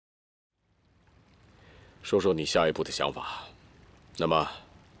说说你下一步的想法。那么，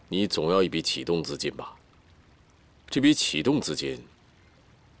你总要一笔启动资金吧？这笔启动资金，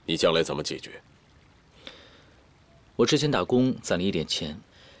你将来怎么解决？我之前打工攒了一点钱，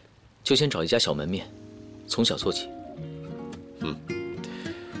就先找一家小门面，从小做起。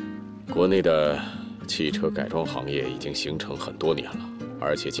国内的汽车改装行业已经形成很多年了，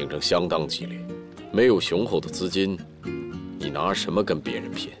而且竞争相当激烈。没有雄厚的资金，你拿什么跟别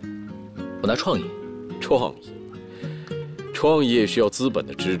人拼？我拿创意。创业需要资本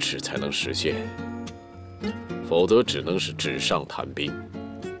的支持才能实现，否则只能是纸上谈兵。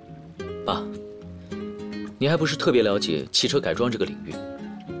爸，你还不是特别了解汽车改装这个领域。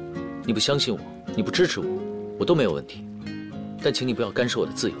你不相信我，你不支持我，我都没有问题。但请你不要干涉我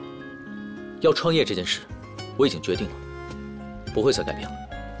的自由。要创业这件事，我已经决定了，不会再改变了。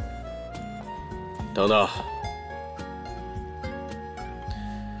等等，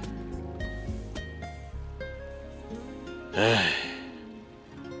哎，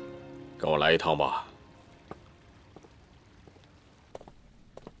跟我来一趟吧。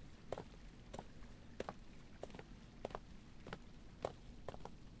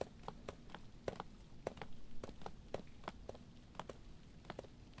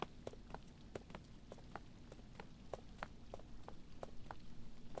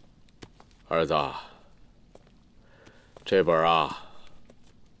儿子，这本啊，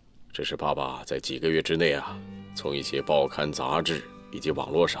这是爸爸在几个月之内啊，从一些报刊杂志以及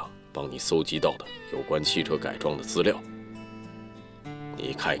网络上帮你搜集到的有关汽车改装的资料，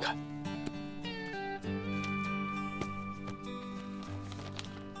你看一看。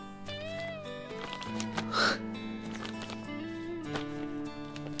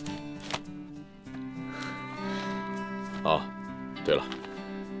啊，对了。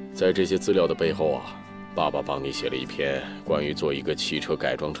在这些资料的背后啊，爸爸帮你写了一篇关于做一个汽车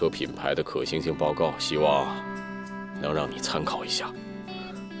改装车品牌的可行性报告，希望能让你参考一下。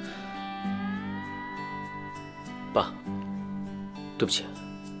爸，对不起，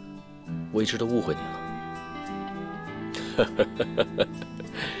我一直都误会你了。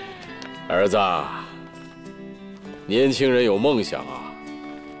儿子，年轻人有梦想啊，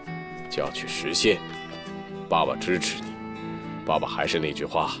就要去实现。爸爸支持你。爸爸还是那句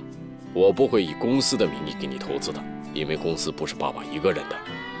话。我不会以公司的名义给你投资的，因为公司不是爸爸一个人的。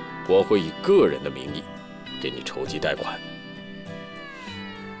我会以个人的名义给你筹集贷款，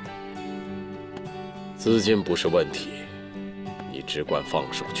资金不是问题，你只管放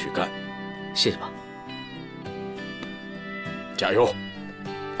手去干。谢谢爸，加油！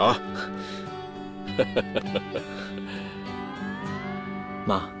啊！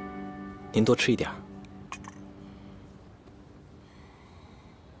妈，您多吃一点。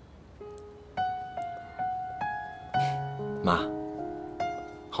妈，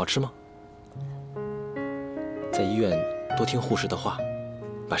好吃吗？在医院多听护士的话，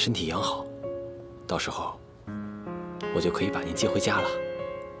把身体养好，到时候我就可以把您接回家了。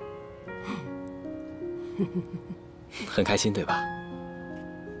很开心，对吧？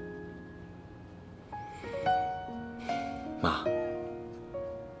妈，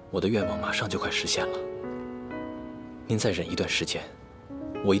我的愿望马上就快实现了。您再忍一段时间，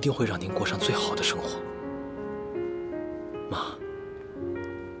我一定会让您过上最好的生活。妈，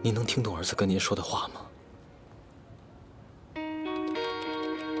您能听懂儿子跟您说的话吗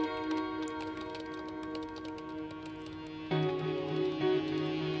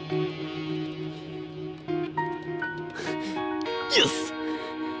？Yes。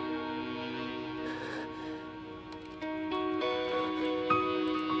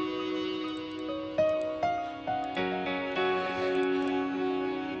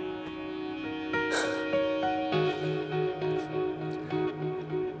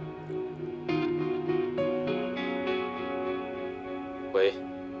喂，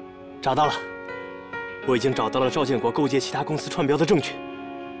找到了，我已经找到了赵建国勾结其他公司串标的证据，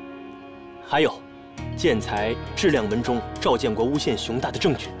还有建材质量文中赵建国诬陷熊大的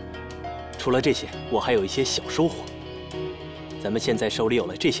证据。除了这些，我还有一些小收获。咱们现在手里有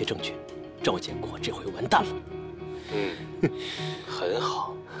了这些证据，赵建国这回完蛋了。很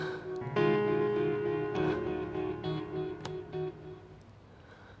好。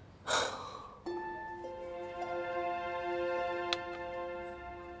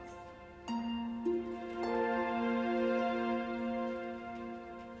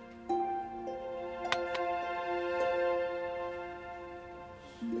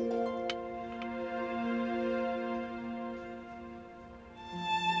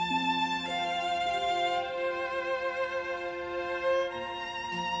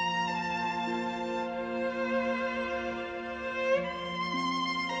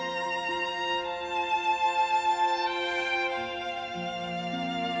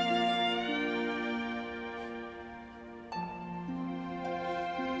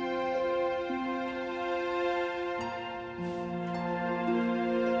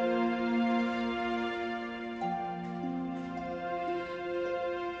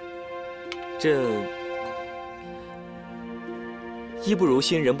这衣不如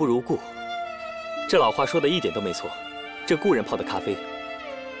新，人不如故。这老话说的一点都没错。这故人泡的咖啡，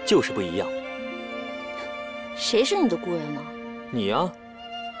就是不一样。谁是你的故人呢？你呀。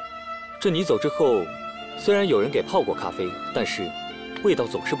这你走之后，虽然有人给泡过咖啡，但是味道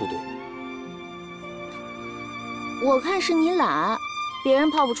总是不对。我看是你懒，别人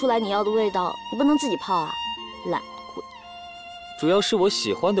泡不出来你要的味道，你不能自己泡啊，懒鬼。主要是我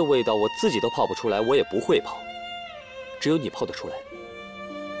喜欢的味道，我自己都泡不出来，我也不会泡，只有你泡得出来。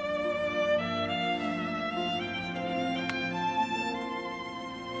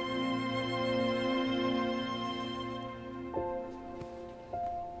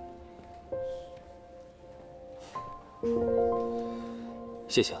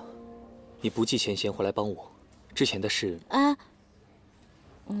谢谢啊，你不计前嫌回来帮我。之前的事，哎，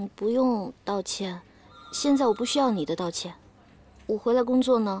不用道歉，现在我不需要你的道歉。我回来工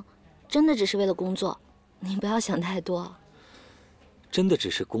作呢，真的只是为了工作，你不要想太多。真的只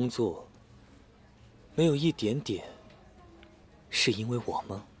是工作，没有一点点是因为我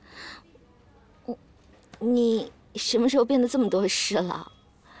吗？你什么时候变得这么多事了？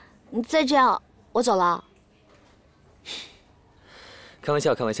你再这样，我走了。开玩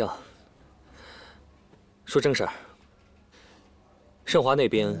笑，开玩笑。说正事儿，盛华那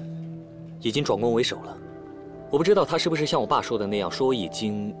边已经转攻为守了。我不知道他是不是像我爸说的那样，说已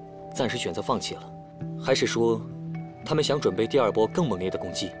经暂时选择放弃了，还是说他们想准备第二波更猛烈的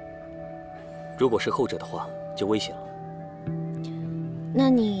攻击。如果是后者的话，就危险了。那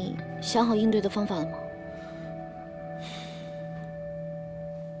你想好应对的方法了吗？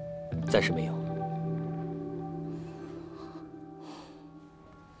暂时没有。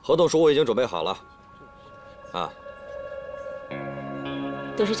合同书我已经准备好了，啊。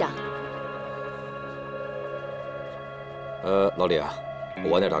董事长。老李啊，我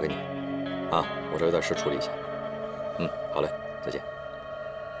晚点打给你，啊，我这有点事处理一下。好嘞，再见。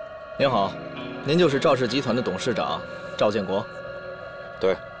您好，您就是赵氏集团的董事长赵建国？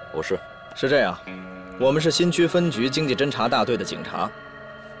对，我是。是这样，我们是新区分局经济侦查大队的警察，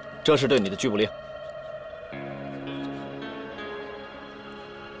这是对你的拘捕令。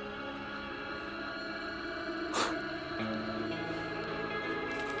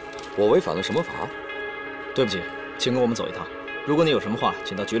我违反了什么法？对不起，请跟我们走一趟。如果你有什么话，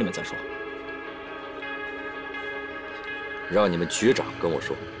请到局里面再说。让你们局长跟我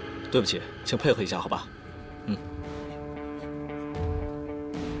说。对不起，请配合一下，好吧？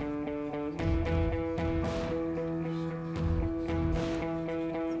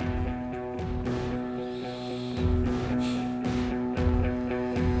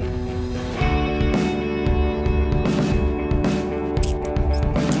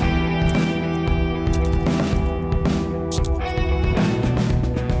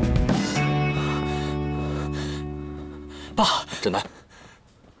振南，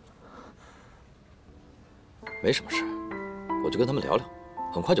没什么事，我就跟他们聊聊，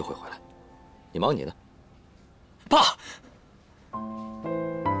很快就会回来。你忙你的。爸。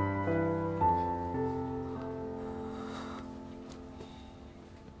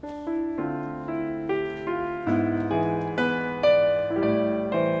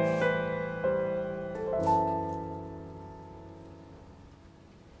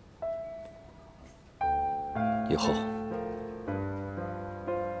以后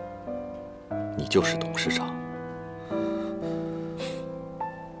你就是董事长。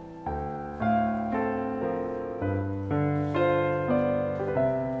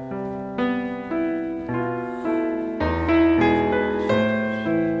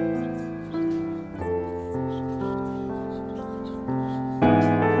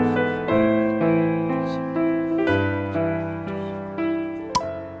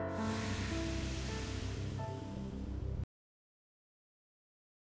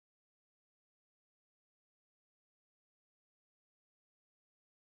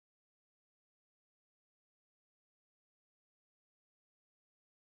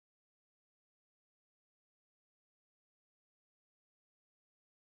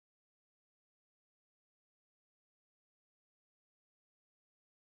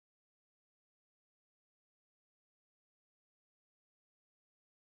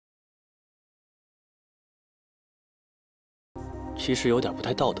其实有点不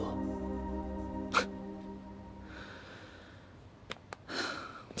太道德。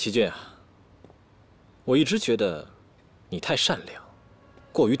齐俊啊，我一直觉得你太善良，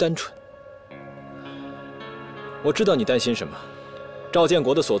过于单纯。我知道你担心什么，赵建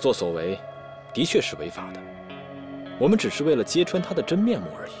国的所作所为的确是违法的，我们只是为了揭穿他的真面目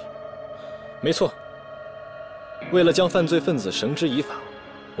而已。没错，为了将犯罪分子绳之以法，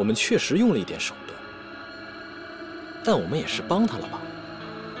我们确实用了一点手段，但我们也是帮他了吧？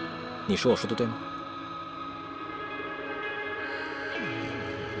你说我说的对吗？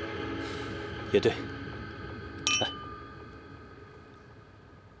也对。来，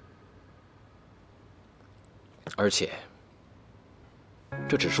而且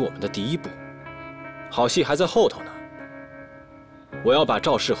这只是我们的第一步，好戏还在后头呢。我要把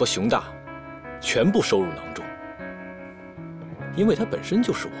赵氏和熊大全部收入囊中，因为它本身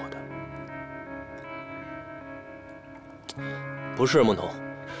就是我的。不是孟彤，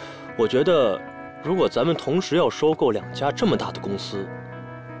我觉得如果咱们同时要收购2家这么大的公司，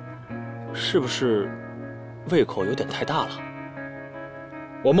是不是胃口有点太大了？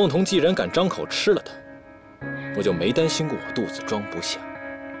我孟彤既然敢张口吃了它，我就没担心过我肚子装不下。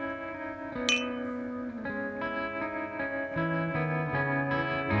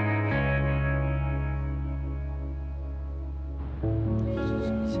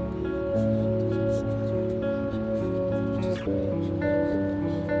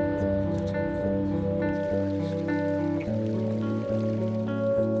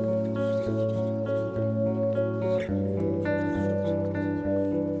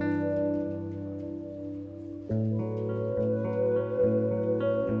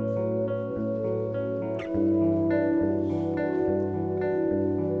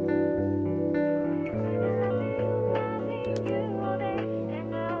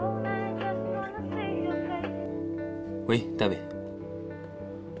喂，戴维，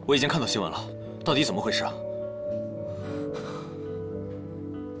我已经看到新闻了，到底怎么回事啊？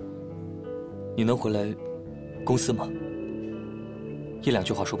你能回来公司吗？1、2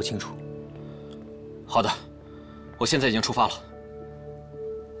句话说不清楚。好的，我现在已经出发了。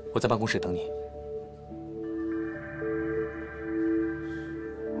我在办公室等你。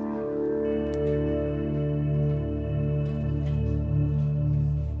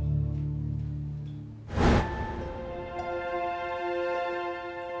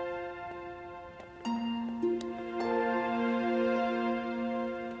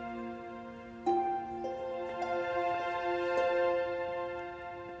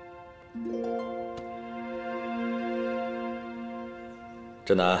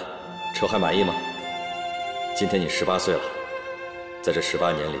真南，车还满意吗？今天你18岁了，在这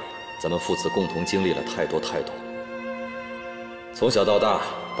18年里，咱们父子共同经历了太多太多。从小到大，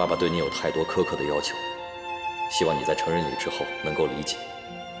爸爸对你有太多苛刻的要求，希望你在成人礼之后能够理解。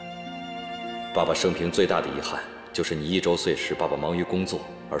爸爸生平最大的遗憾，就是你1周岁时，爸爸忙于工作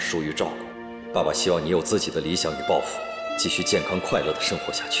而疏于照顾。爸爸希望你有自己的理想与抱负，继续健康快乐的生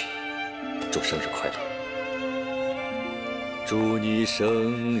活下去。祝生日快乐！祝你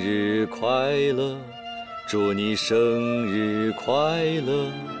生日快乐，祝你生日快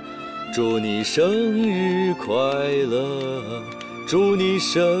乐，祝你生日快乐，祝你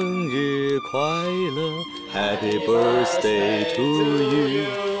生日快乐 ！Happy birthday to you,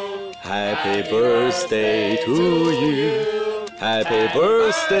 Happy birthday to you, Happy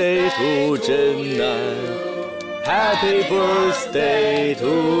birthday to 真南 ，Happy birthday to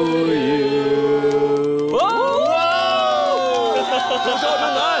you。祝赵正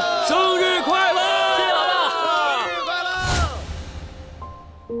南生日快乐！谢谢老爸！生日快乐！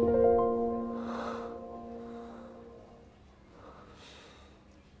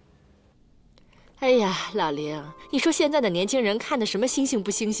哎呀，老林，你说现在的年轻人看的什么星星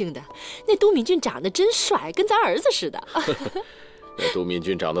不星星的？那都敏俊长得真帅，跟咱儿子似的。那都敏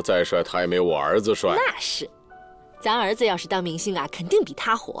俊长得再帅，他也没我儿子帅。那是，咱儿子要是当明星啊，肯定比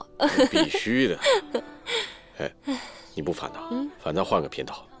他火。必须的。哎。你不烦呐？烦咱换个频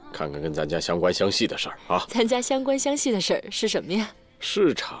道，看看跟咱家相关相系的事儿啊。咱家相关相系的事儿是什么呀？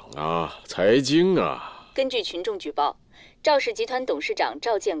市场啊，财经啊。根据群众举报，赵氏集团董事长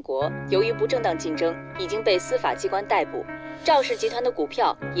赵建国由于不正当竞争，已经被司法机关逮捕，赵氏集团的股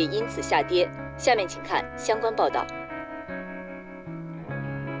票也因此下跌。下面请看相关报道。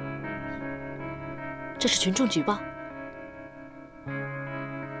这是群众举报。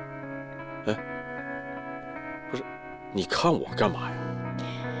哎，不是。你看我干嘛呀？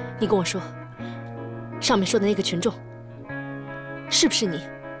你跟我说，上面说的那个群众，是不是你？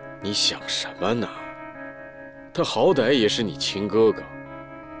你想什么呢？他好歹也是你亲哥哥，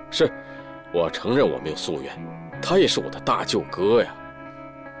是，我承认我没有夙愿，他也是我的大舅哥呀。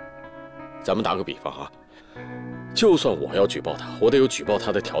咱们打个比方啊，就算我要举报他，我得有举报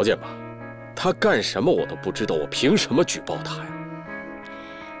他的条件吧？他干什么我都不知道，我凭什么举报他呀？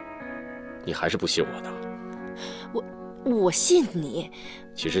你还是不信我呢？我信你。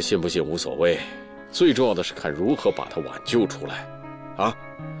其实信不信无所谓，最重要的是看如何把他挽救出来，啊！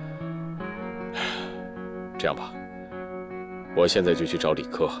这样吧，我现在就去找李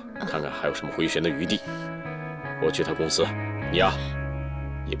克，看看还有什么回旋的余地。我去他公司，你呀，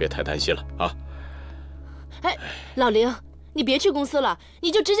也别太担心了啊。哎，老林，你别去公司了，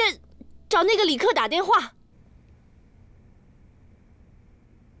你就直接找那个李克打电话。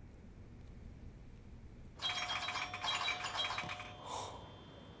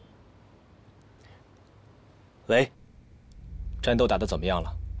喂，战斗打得怎么样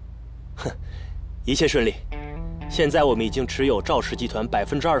了？哼，一切顺利。现在我们已经持有赵氏集团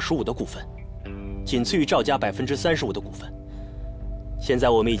25%的股份，仅次于赵家35%的股份。现在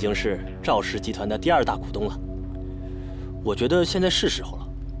我们已经是赵氏集团的第2大股东了。我觉得现在是时候了，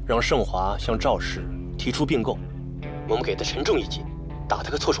让盛华向赵氏提出并购，我们给他沉重一击，打他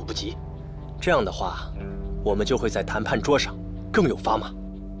个措手不及。这样的话，我们就会在谈判桌上更有砝码。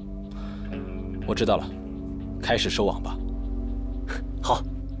我知道了，开始收网吧。好。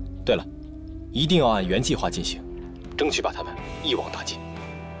对了，一定要按原计划进行，争取把他们一网打尽。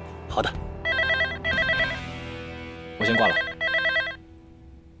好的。我先挂了。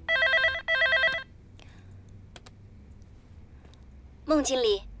孟经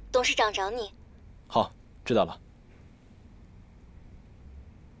理，董事长找你。好，知道了。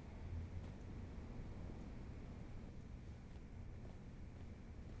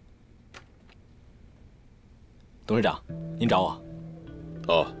董事长，您找我。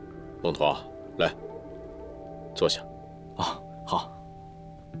哦，孟驼，来，坐下。啊，好。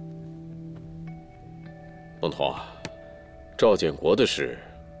孟驼，赵建国的事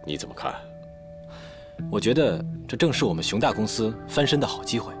你怎么看？我觉得这正是我们熊大公司翻身的好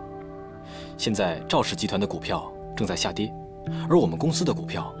机会。现在赵氏集团的股票正在下跌，而我们公司的股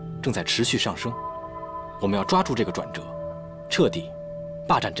票正在持续上升。我们要抓住这个转折，彻底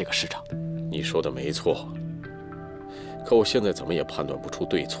霸占这个市场。你说的没错，可我现在怎么也判断不出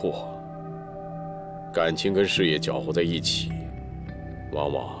对错。感情跟事业搅和在一起，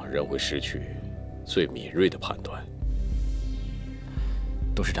往往人会失去最敏锐的判断。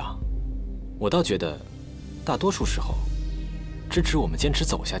董事长，我倒觉得，大多数时候，支持我们坚持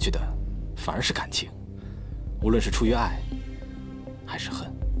走下去的，反而是感情，无论是出于爱，还是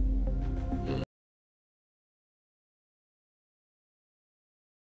恨。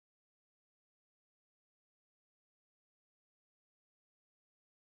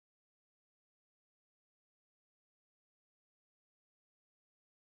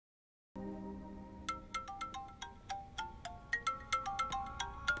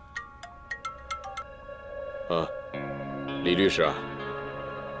啊，李律师啊，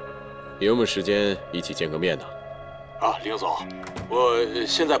有没有时间一起见个面呢？啊，林总，我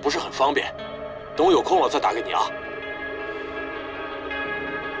现在不是很方便，等我有空了再打给你啊。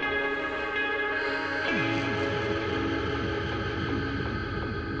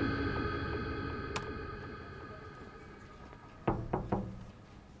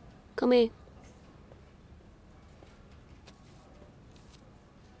Come in。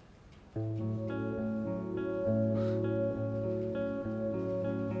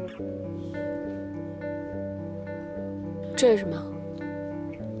这是什么？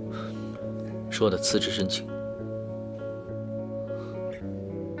是我的辞职申请。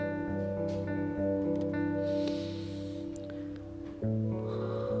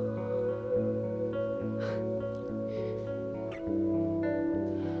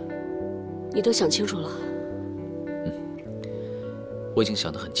你都想清楚了？我已经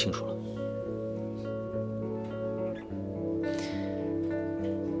想得很清楚了。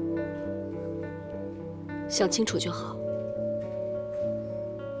想清楚就好。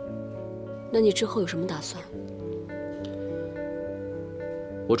那你之后有什么打算？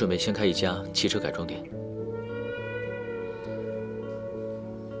我准备先开一家汽车改装店。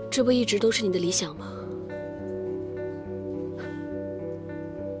这不一直都是你的理想吗？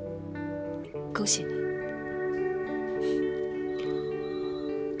恭喜你。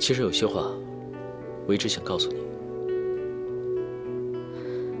其实有些话，我一直想告诉你。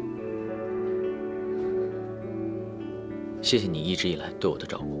谢谢你一直以来对我的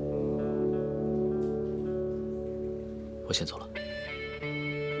照顾。我先走了。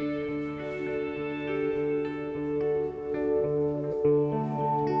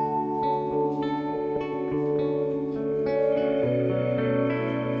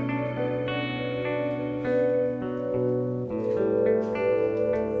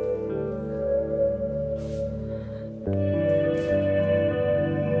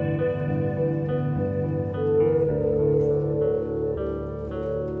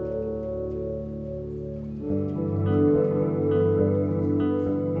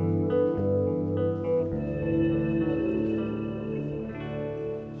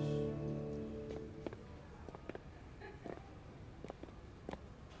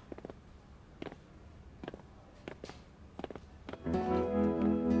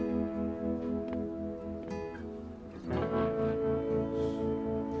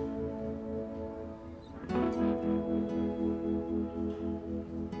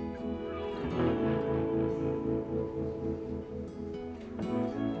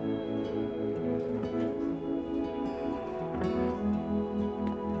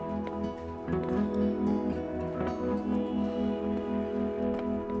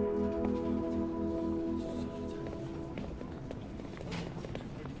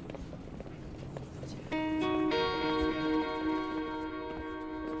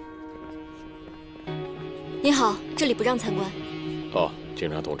你好，这里不让参观。哦，警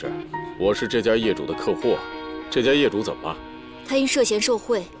察同志，我是这家业主的客户，这家业主怎么了？他因涉嫌受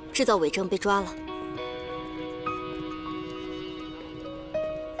贿、制造伪证被抓了。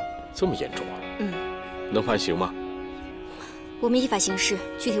这么严重啊？嗯。能判刑吗？我们依法行事，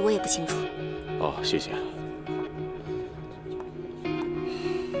具体我也不清楚。哦，谢谢。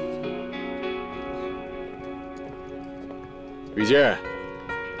雨见。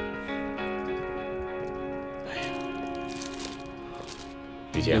哎呀，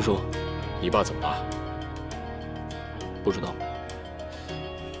雨见。林叔，你爸怎么了？不知道。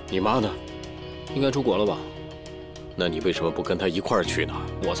你妈呢？应该出国了吧？那你为什么不跟她一块儿去呢？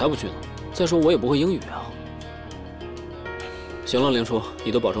我才不去呢！再说我也不会英语啊。行了，林叔，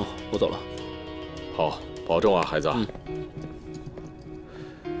你都保重，我走了。好，保重啊，孩子。嗯。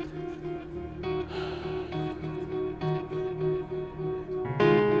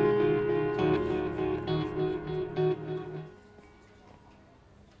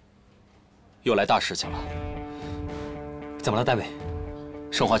又来大事情了。怎么了，戴维？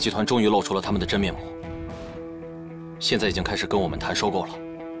盛华集团终于露出了他们的真面目，现在已经开始跟我们谈收购了，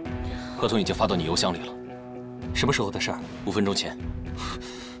合同已经发到你邮箱里了。什么时候的事儿？5分钟前。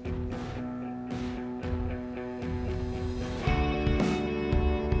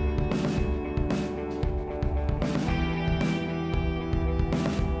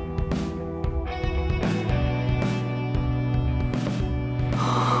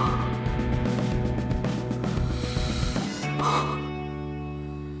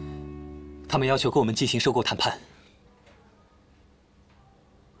他们要求跟我们进行收购谈判。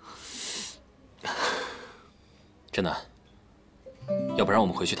真的，要不然我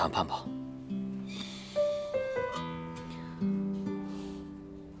们回去谈判吧。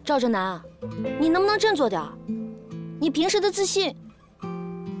赵正南，你能不能振作点？你平时的自信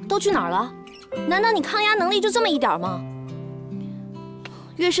都去哪儿了？难道你抗压能力就这么一点吗？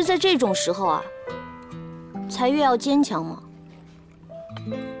越是在这种时候啊，才越要坚强嘛。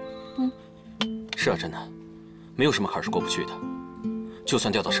是啊，真的，没有什么坎是过不去的，就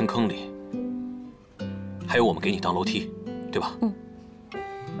算掉到深坑里，还有我们给你当楼梯，对吧？嗯。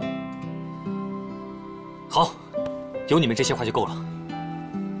好，有你们这些话就够了。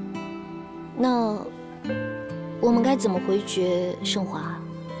那我们该怎么回绝盛华？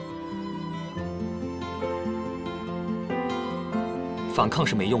反抗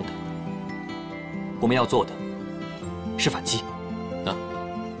是没用的，我们要做的是反击。啊，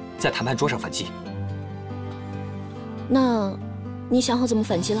在谈判桌上反击。那，你想好怎么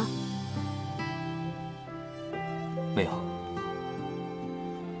反击了？没有。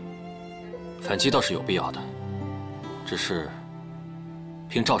反击倒是有必要的，只是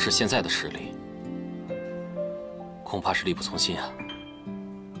凭赵氏现在的实力，恐怕是力不从心啊。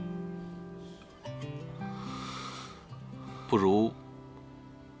不如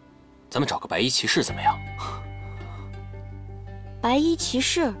咱们找个白衣骑士怎么样？白衣骑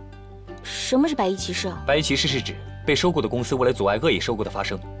士？什么是白衣骑士啊？白衣骑士是指被收购的公司为了阻碍恶意收购的发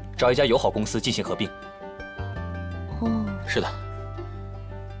生，找一家友好公司进行合并。哦，是的，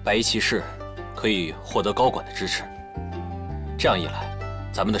白衣骑士可以获得高管的支持，这样一来，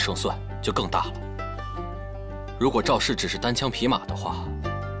咱们的胜算就更大了。如果赵氏只是单枪匹马的话，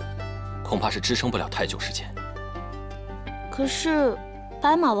恐怕是支撑不了太久时间。可是，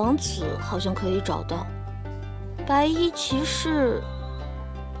白马王子好像可以找到，白衣骑士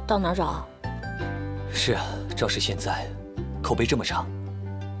到哪儿找啊？是啊，赵氏现在口碑这么差，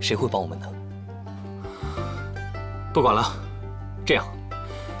谁会帮我们呢？不管了，这样，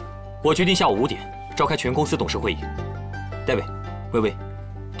我决定下午5点召开全公司董事会议。戴维、薇薇，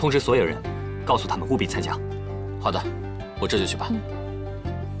通知所有人，告诉他们务必参加。好的，我这就去办。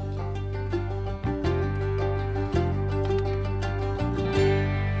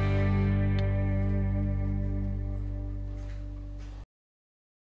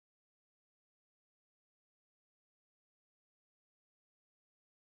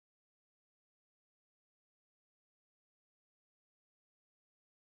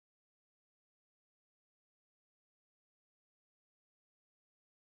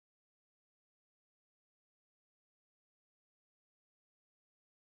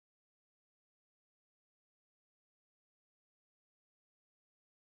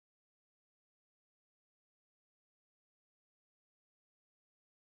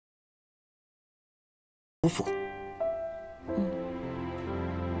夫妇。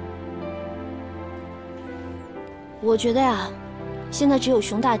我觉得呀，现在只有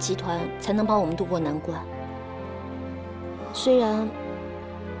熊大集团才能帮我们渡过难关。虽然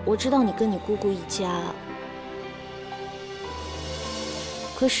我知道你跟你姑姑一家，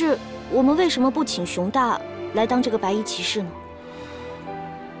可是我们为什么不请熊大来当这个白衣骑士呢？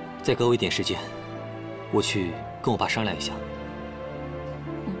再给我一点时间，我去跟我爸商量一下。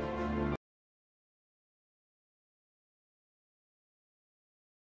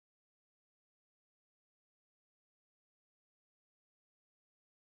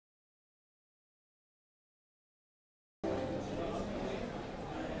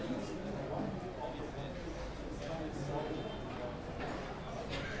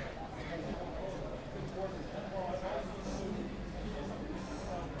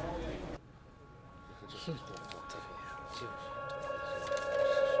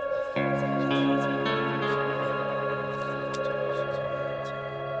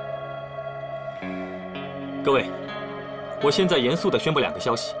各位，我现在严肃地宣布2个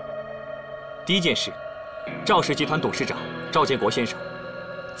消息。第一件事，赵氏集团董事长赵建国先生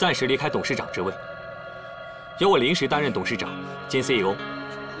暂时离开董事长职位，由我临时担任董事长兼 CEO。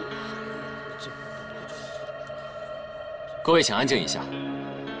各位请安静一下。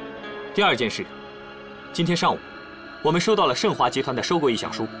第二件事，今天上午，我们收到了盛华集团的收购意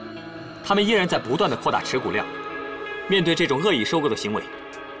向书，他们依然在不断地扩大持股量。面对这种恶意收购的行为，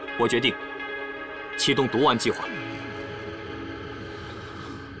我决定启动毒丸计划。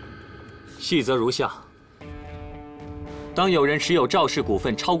细则如下：当有人持有赵氏股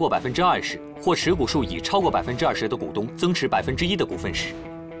份超过20%，或持股数已超过20%的股东增持1%的股份时，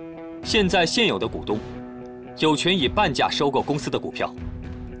现有的股东有权以半价收购公司的股票，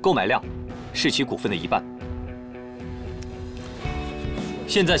购买量是其股份的1半。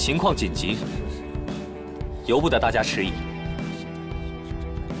现在情况紧急，由不得大家迟疑，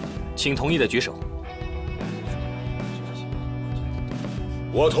请同意的举手。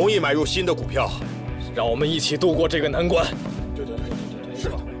我同意买入新的股票，让我们一起度过这个难关。对，是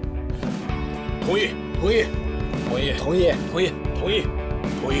的，同意，同意，同意，同意，同意，同意，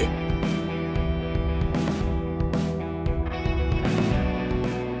同意。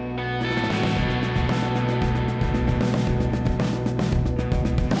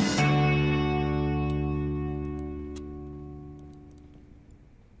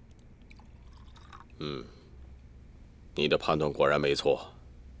你的判断果然没错。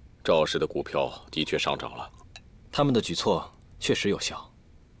赵氏的股票的确上涨了，他们的举措确实有效。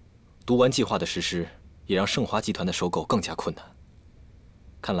毒丸计划的实施也让盛华集团的收购更加困难。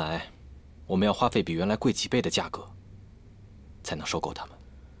看来，我们要花费比原来贵几倍的价格，才能收购他们。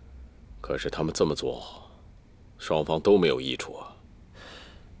可是他们这么做，双方都没有益处啊。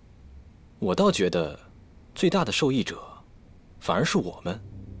我倒觉得，最大的受益者，反而是我们。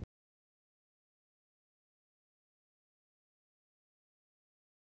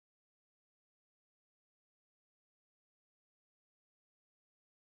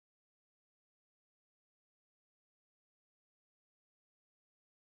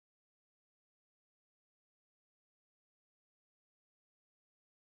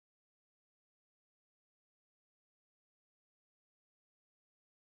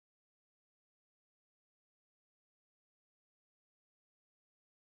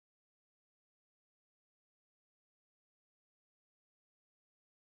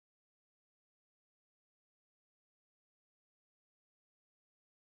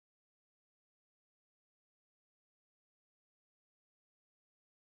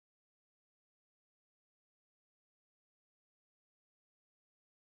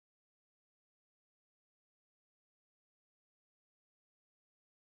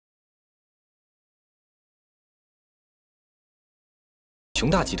熊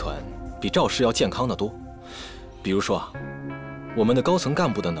大集团比赵氏要健康得多。比如说啊，我们的高层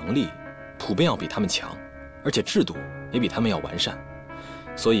干部的能力普遍要比他们强，而且制度也比他们要完善。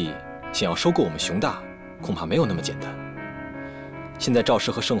所以，想要收购我们熊大，恐怕没有那么简单。现在赵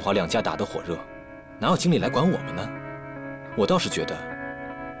氏和盛华2家打得火热，哪有精力来管我们呢？我倒是觉得，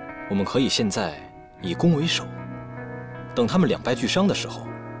我们可以现在以攻为守，等他们两败俱伤的时候，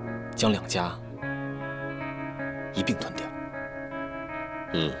将2家一并吞掉。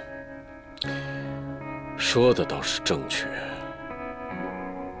说的倒是正确。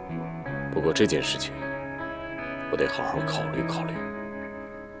不过这件事情，我得好好考虑考虑。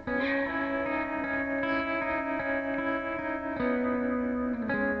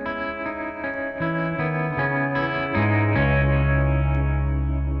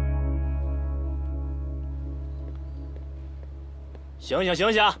行，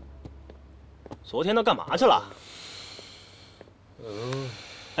昨天都干嘛去了？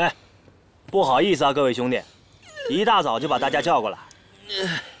哎，不好意思啊，各位兄弟，一大早就把大家叫过来。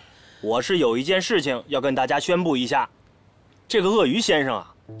我是有一件事情要跟大家宣布一下，这个鳄鱼先生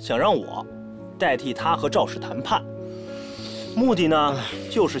啊，想让我代替他和赵氏谈判。目的呢，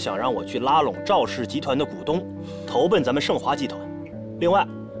就是想让我去拉拢赵氏集团的股东，投奔咱们盛华集团。另外，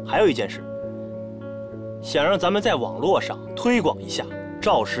还有一件事，想让咱们在网络上推广一下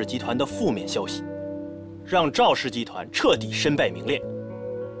赵氏集团的负面消息，让赵氏集团彻底身败名裂。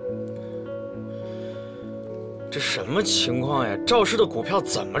这什么情况呀？赵氏的股票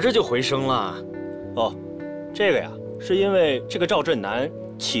怎么这就回升了？哦，这个呀，是因为这个赵振南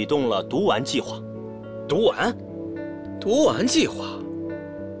启动了毒丸计划。毒丸？毒丸计划？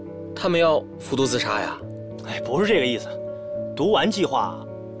他们要服毒自杀呀？哎，不是这个意思。毒丸计划，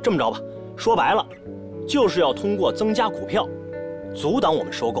这么着吧，说白了，就是要通过增加股票，阻挡我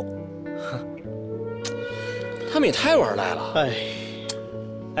们收购。哼，他们也太玩赖了。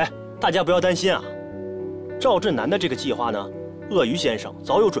哎，大家不要担心啊。赵振南的这个计划呢，鳄鱼先生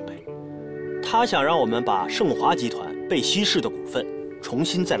早有准备。他想让我们把盛华集团被稀释的股份重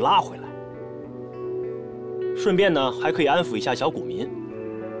新再拉回来，顺便呢还可以安抚一下小股民。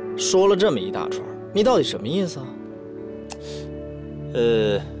说了这么一大串，你到底什么意思啊？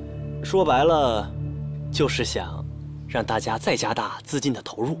说白了，就是想让大家再加大资金的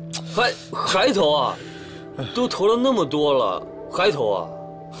投入。还投啊？都投了那么多了，还投啊？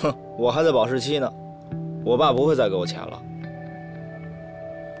哼，我还在保释期呢，我爸不会再给我钱了。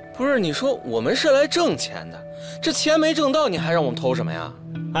不是，你说我们是来挣钱的，这钱没挣到，你还让我们投什么呀？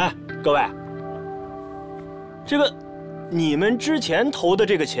哎，各位，这个你们之前投的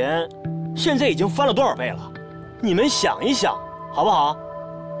这个钱，现在已经翻了多少倍了？你们想一想，好不好？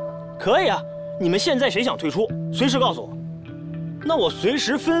可以啊，你们现在谁想退出，随时告诉我，那我随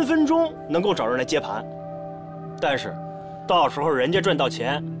时分分钟能够找人来接盘。但是，到时候人家赚到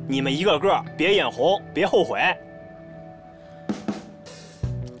钱，你们一个个别眼红，别后悔。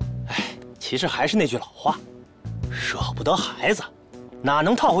其实还是那句老话，舍不得孩子，哪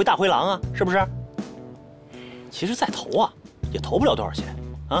能套回大灰狼啊？是不是？其实再投啊，也投不了多少钱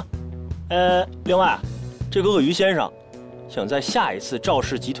啊。另外，这个鳄鱼先生想在下一次赵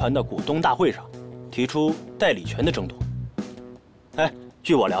氏集团的股东大会上提出代理权的争夺。哎，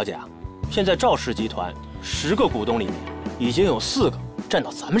据我了解啊，现在赵氏集团10个股东里面，已经有4个站到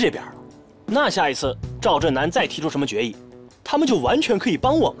咱们这边了。那下一次赵振南再提出什么决议，他们就完全可以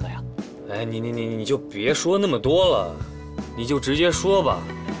帮我们了呀。哎，你就别说那么多了，你就直接说吧，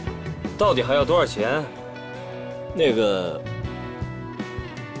到底还要多少钱？那个，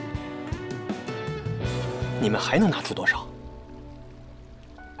你们还能拿出多少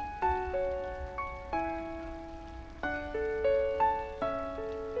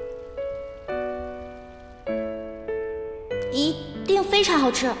一定非常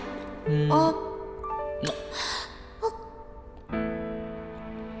好吃。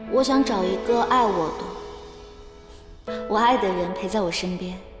我想找一个爱我的，我爱的人陪在我身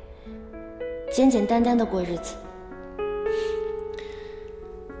边，简简单单的过日子。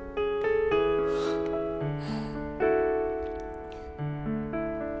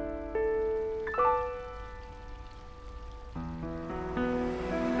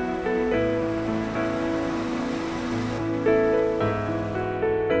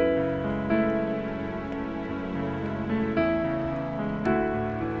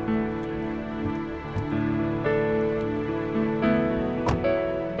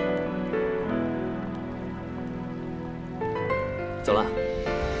走了。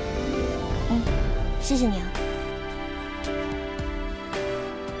谢谢你啊。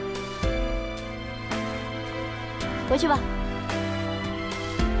回去吧。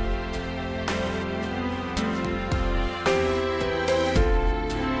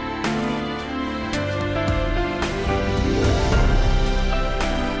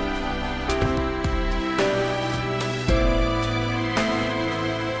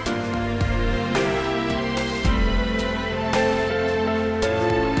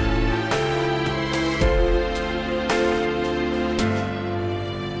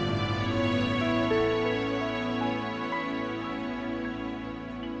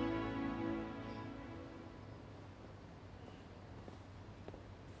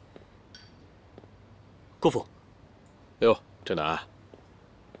姑父，哟，振南，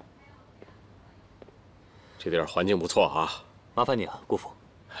这地儿环境不错啊。麻烦你了，姑父。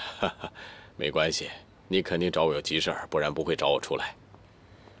没关系，你肯定找我有急事儿，不然不会找我出来。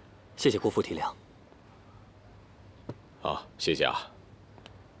谢谢姑父体谅。啊，谢谢啊。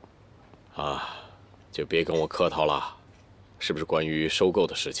啊，就别跟我客套了，是不是关于收购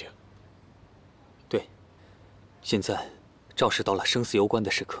的事情？对，现在赵氏到了生死攸关的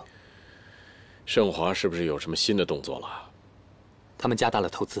时刻。盛华是不是有什么新的动作了？他们加大了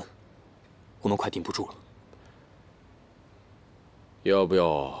投资，我们快顶不住了。要不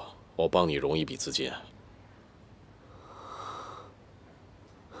要我帮你融一笔资金啊？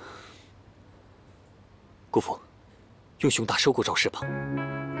姑父，用熊大收购赵氏吧。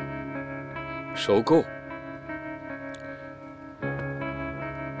收购？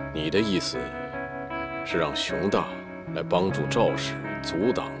你的意思是让熊大来帮助赵氏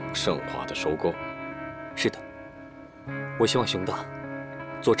阻挡盛华的收购？是的，我希望熊大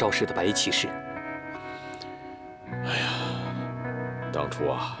做赵氏的白衣骑士。哎呀，当初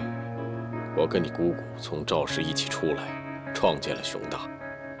啊，我跟你姑姑从赵氏一起出来，创建了熊大，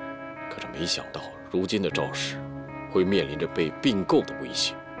可是没想到如今的赵氏会面临着被并购的威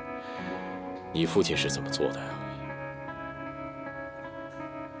胁。你父亲是怎么做的呀？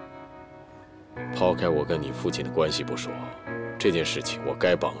抛开我跟你父亲的关系不说，这件事情我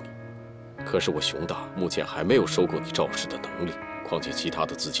该帮你。可是我熊大目前还没有收购你赵氏的能力，况且其他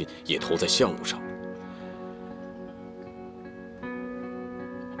的资金也投在项目上。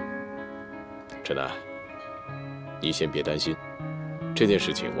陈楠，你先别担心，这件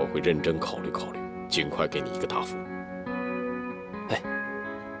事情我会认真考虑考虑，尽快给你一个答复。哎。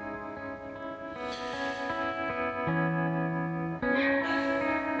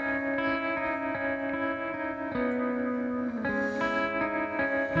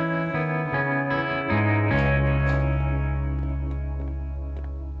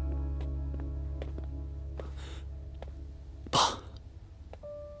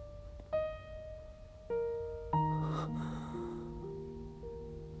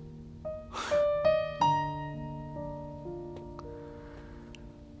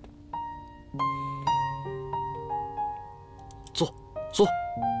坐。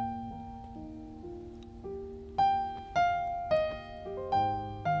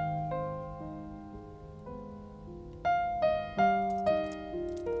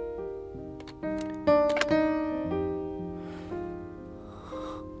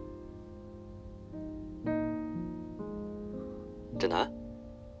芷楠，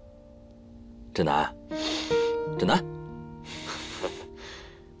芷楠，芷楠，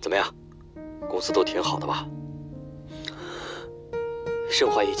怎么样？公司都挺好的吧？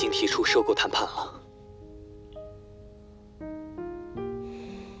盛华已经提出收购谈判了。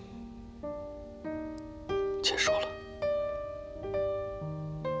结束了，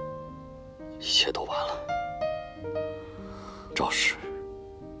一切都完了。赵氏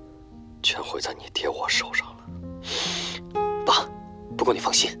全毁在你爹我手上了。爸，不过你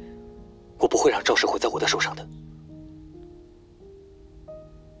放心，我不会让赵氏毁在我的手上的。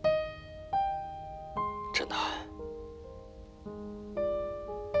芷楠，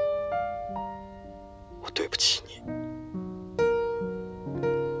我对不起你。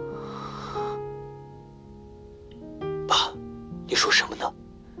爸，你说什么呢？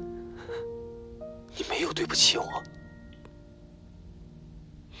你没有对不起我。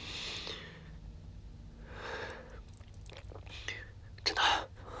芷楠，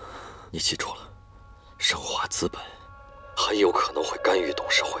你记住了，盛华资本很有可能会干预董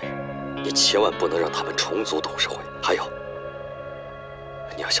事会，你千万不能让他们重组董事会。还有，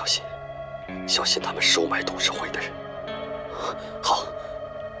你要小心，小心他们收买董事会的人。好，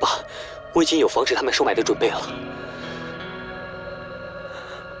爸，我已经有防止他们收买的准备了。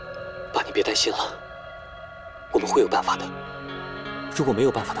爸，你别担心了，我们会有办法的。如果没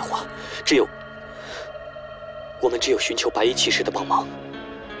有办法的话，我们只有寻求白衣骑士的帮忙。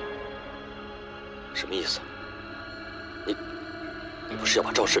什么意思？你不是要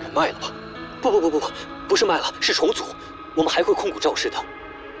把赵氏给卖了吧？不是卖了，是重组。我们还会控股赵氏的。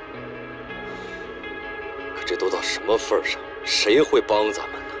可这都到什么份上，谁会帮咱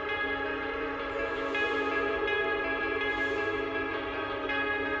们呢？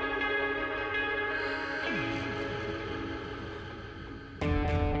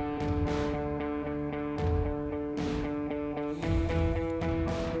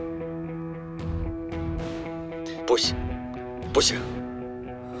不行，不行！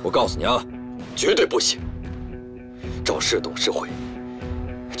我告诉你啊，绝对不行！赵氏董事会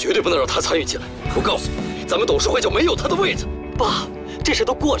绝对不能让他参与进来。我告诉你，咱们董事会就没有他的位子。爸，这事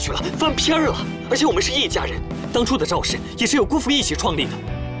都过去了，翻篇了，而且我们是一家人。当初的赵氏也是由姑父一起创立的，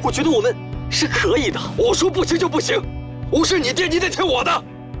我觉得我们是可以的。我说不行就不行，我是你爹，你得听我的。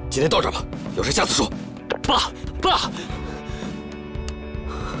今天到这吧，有事下次说。爸，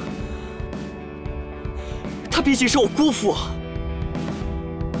他毕竟是我姑父啊。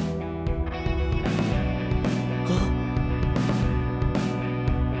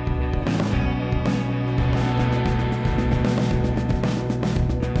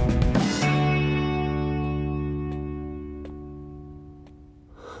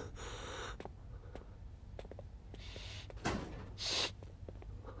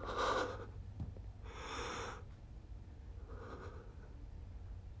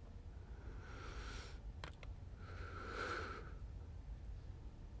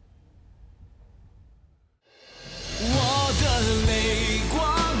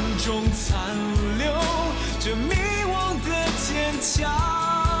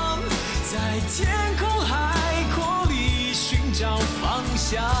在天空海阔里寻找方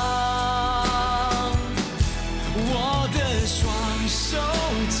向。我的双手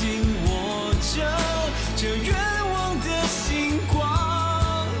紧握着这愿望的星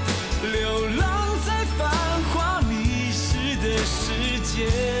光，流浪在繁华迷失的世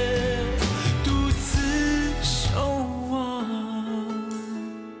界，独自守望。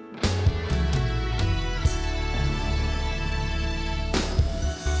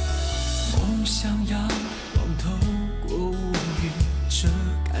梦想要光透过乌云遮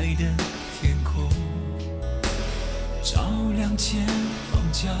盖的天空，照亮前方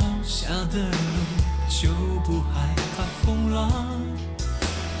脚下的路，就不害怕风浪。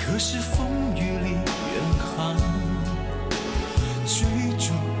可是风雨里远航，追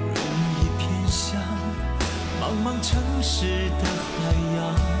逐容易偏向茫茫城市的海洋，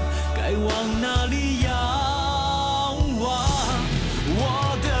该往哪里仰望？我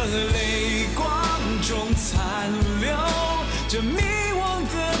的泪光中残留着迷惘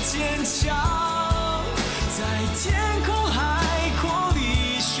的坚强，在天空海阔里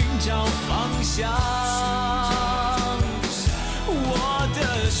寻找方向。我的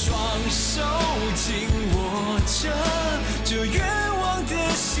双手紧握着这愿望